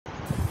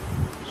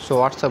So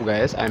what's up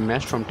guys, I'm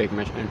Mesh from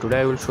TechMesh, and today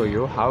I will show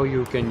you how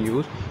you can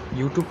use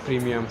YouTube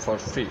Premium for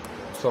free.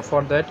 So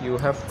for that you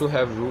have to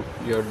have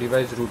your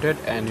device rooted,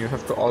 and you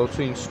have to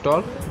also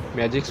install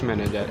Magic's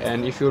Manager.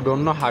 And if you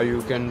don't know how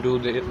you can do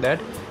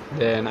that,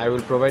 then I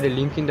will provide a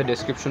link in the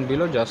description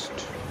below. Just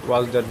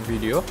watch that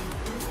video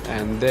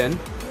and then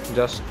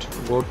just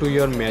go to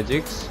your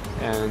Magic's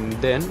and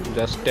then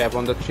just tap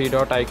on the three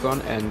dot icon,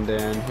 and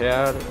then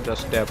here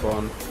just tap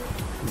on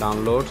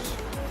downloads,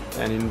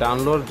 and in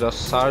download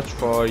just search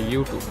for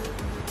YouTube.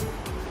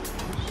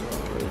 So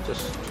we'll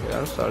just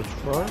here search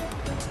for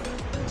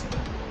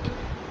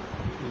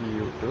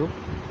YouTube,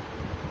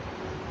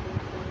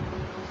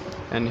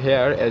 and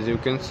here as you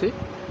can see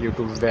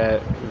YouTube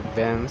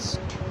Vanced.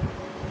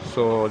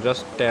 So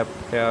just tap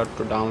here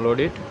to download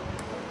it,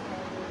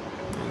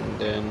 and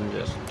then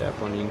just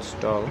tap on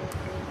install,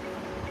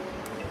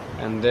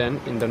 and then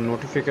in the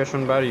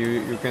notification bar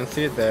you can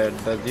see that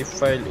the zip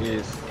file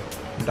is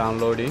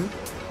downloading.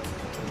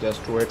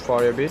 Just wait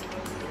for a bit.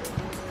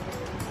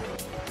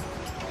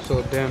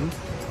 So then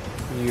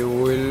you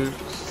will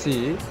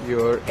see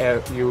your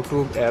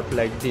YouTube app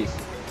like this.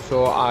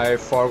 So I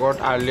forgot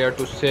earlier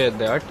to say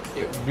that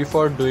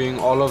before doing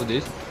all of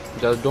this,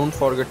 just don't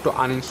forget to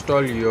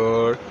uninstall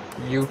your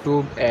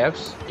YouTube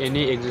apps,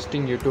 any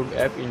existing YouTube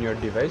app in your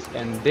device,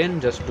 and then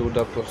just do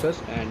the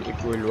process and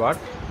it will work.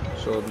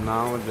 So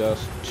now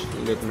just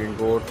let me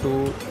go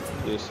to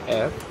this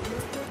app,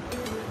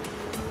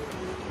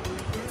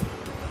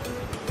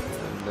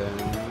 then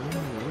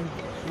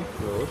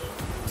close.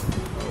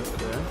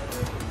 Okay,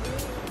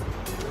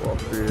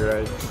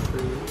 copyright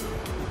free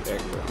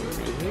background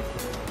music.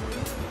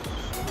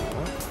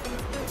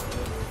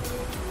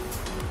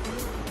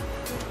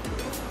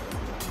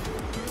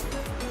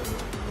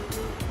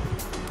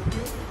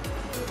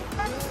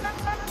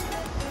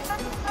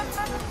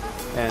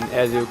 And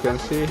as you can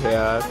see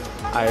here,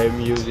 I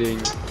am using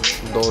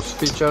those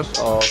features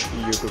of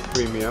YouTube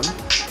Premium.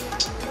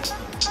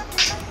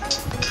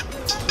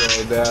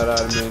 So there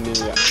are many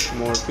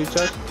more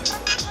features.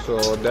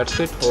 So that's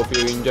it. Hope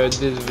you enjoyed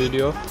this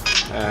video,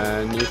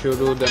 and if you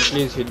do, then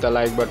please hit the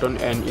like button,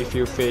 and if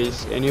you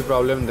face any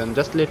problem, then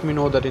just let me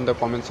know that in the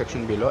comment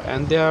section below.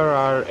 And there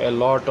are a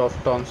lot of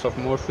tons of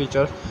more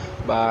features,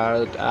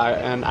 but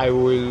I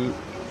will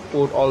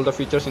put all the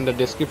features in the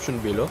description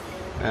below.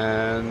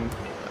 And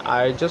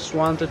I just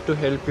wanted to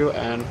help you,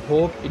 and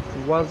hope it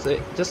was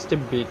just a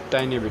bit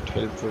tiny bit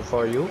helpful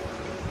for you.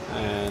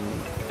 And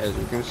as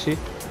you can see,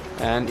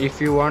 and if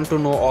you want to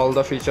know all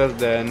the features,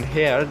 then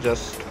here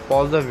just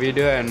pause the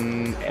video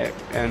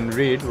and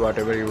read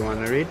whatever you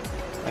want to read.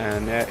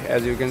 And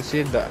as you can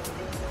see, the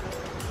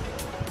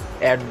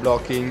ad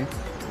blocking,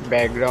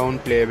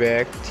 background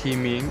playback,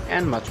 theming,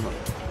 and much more.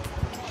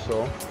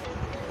 So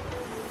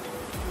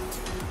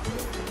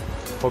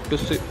hope to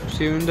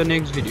see you in the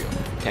next video.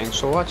 Thanks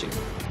for watching.